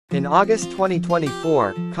In August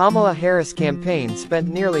 2024, Kamala Harris' campaign spent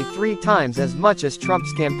nearly 3 times as much as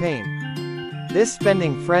Trump's campaign. This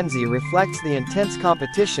spending frenzy reflects the intense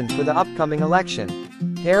competition for the upcoming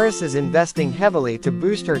election. Harris is investing heavily to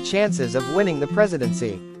boost her chances of winning the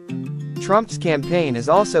presidency. Trump's campaign is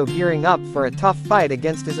also gearing up for a tough fight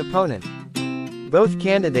against his opponent. Both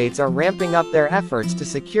candidates are ramping up their efforts to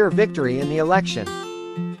secure victory in the election.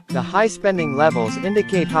 The high spending levels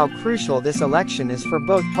indicate how crucial this election is for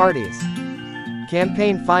both parties.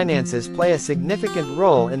 Campaign finances play a significant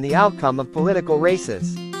role in the outcome of political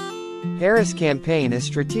races. Harris' campaign is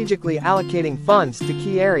strategically allocating funds to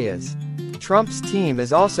key areas. Trump's team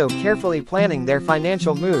is also carefully planning their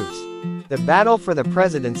financial moves. The battle for the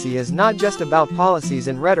presidency is not just about policies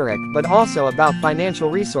and rhetoric but also about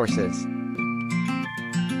financial resources.